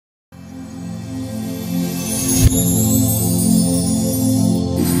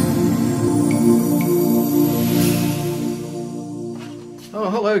Oh,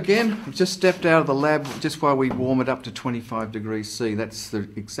 hello again. I've just stepped out of the lab just while we warm it up to 25 degrees C. That's the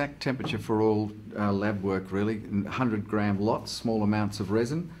exact temperature for all lab work, really. 100 gram lots, small amounts of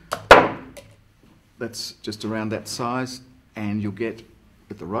resin. That's just around that size, and you'll get,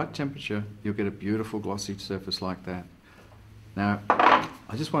 at the right temperature, you'll get a beautiful glossy surface like that. Now,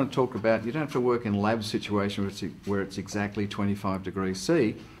 I just want to talk about, you don't have to work in a lab situation where it's exactly 25 degrees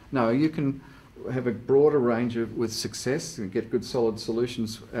C. No, you can have a broader range with success and get good solid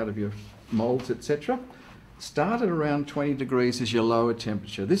solutions out of your molds, etc. Start at around 20 degrees as your lower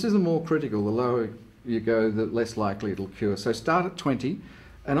temperature. This is the more critical. The lower you go, the less likely it'll cure. So start at 20,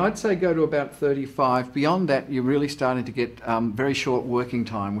 and I'd say go to about 35. Beyond that, you're really starting to get very short working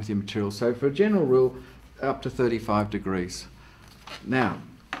time with your material. So for a general rule, up to 35 degrees. Now,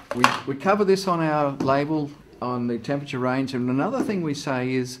 we cover this on our label on the temperature range, and another thing we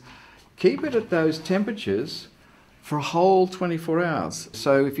say is keep it at those temperatures for a whole 24 hours.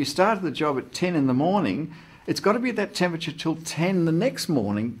 So if you started the job at 10 in the morning, it's got to be at that temperature till 10 the next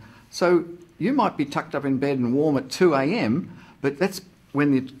morning. So you might be tucked up in bed and warm at 2 a.m, but that's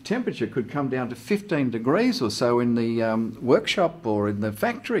when the temperature could come down to 15 degrees or so in the workshop or in the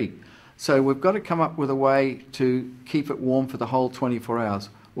factory. So we've got to come up with a way to keep it warm for the whole 24 hours.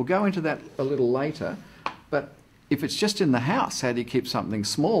 We'll go into that a little later, but if it's just in the house, how do you keep something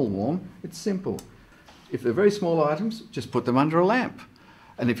small warm? It's simple. If they're very small items, just put them under a lamp.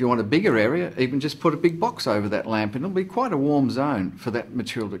 And if you want a bigger area, even just put a big box over that lamp, and it'll be quite a warm zone for that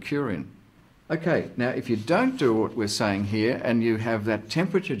material to cure in. Okay, now if you don't do what we're saying here and you have that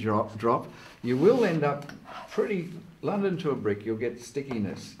temperature drop, you will end up pretty London to a brick. You'll get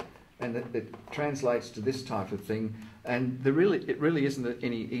stickiness, and it translates to this type of thing. And it really isn't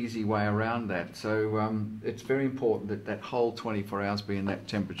any easy way around that. So it's very important that that whole 24 hours be in that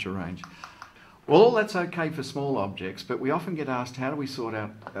temperature range. Well, all that's okay for small objects, but we often get asked, how do we sort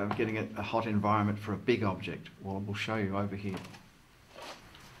out getting a hot environment for a big object? Well, we'll show you over here.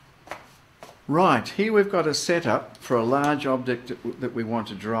 Right, here we've got a setup for a large object that we want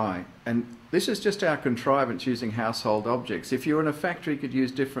to dry. And this is just our contrivance using household objects. If you're in a factory, you could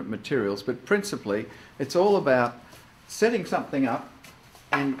use different materials, but principally it's all about setting something up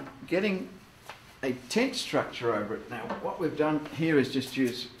and getting a tent structure over it. Now, what we've done here is just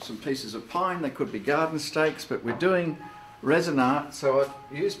use some pieces of pine. They could be garden stakes, but we're doing resin art, so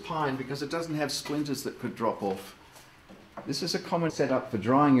I've used pine because it doesn't have splinters that could drop off. This is a common setup for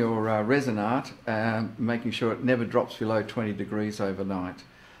drying your resin art, making sure it never drops below 20 degrees overnight.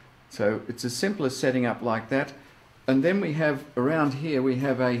 So it's as simple as setting up like that. And then we have, around here, we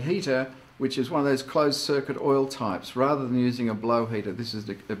have a heater, which is one of those closed circuit oil types. Rather than using a blow heater, this is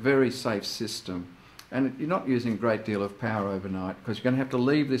a very safe system. And you're not using a great deal of power overnight because you're going to have to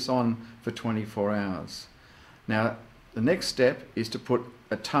leave this on for 24 hours. Now, the next step is to put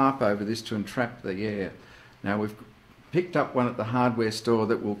a tarp over this to entrap the air. Now, we've picked up one at the hardware store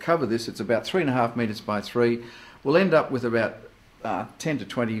that will cover this. It's about 3.5 metres by 3. We'll end up with about 10 to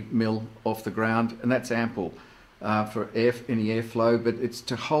 20 mil off the ground, and that's ample for any airflow, but it's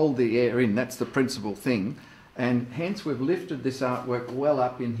to hold the air in. That's the principal thing. And hence we've lifted this artwork well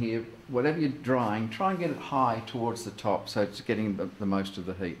up in here. Whatever you're drying, try and get it high towards the top so it's getting the most of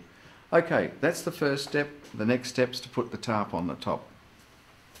the heat. Okay, that's the first step. The next step's to put the tarp on the top.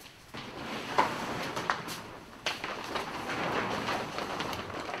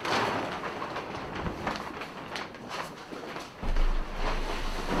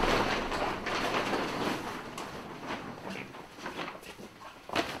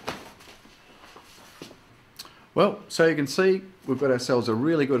 Well, so you can see we've got ourselves a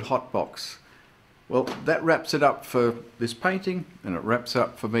really good hot box. Well, that wraps it up for this painting, and it wraps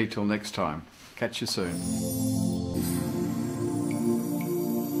up for me till next time. Catch you soon.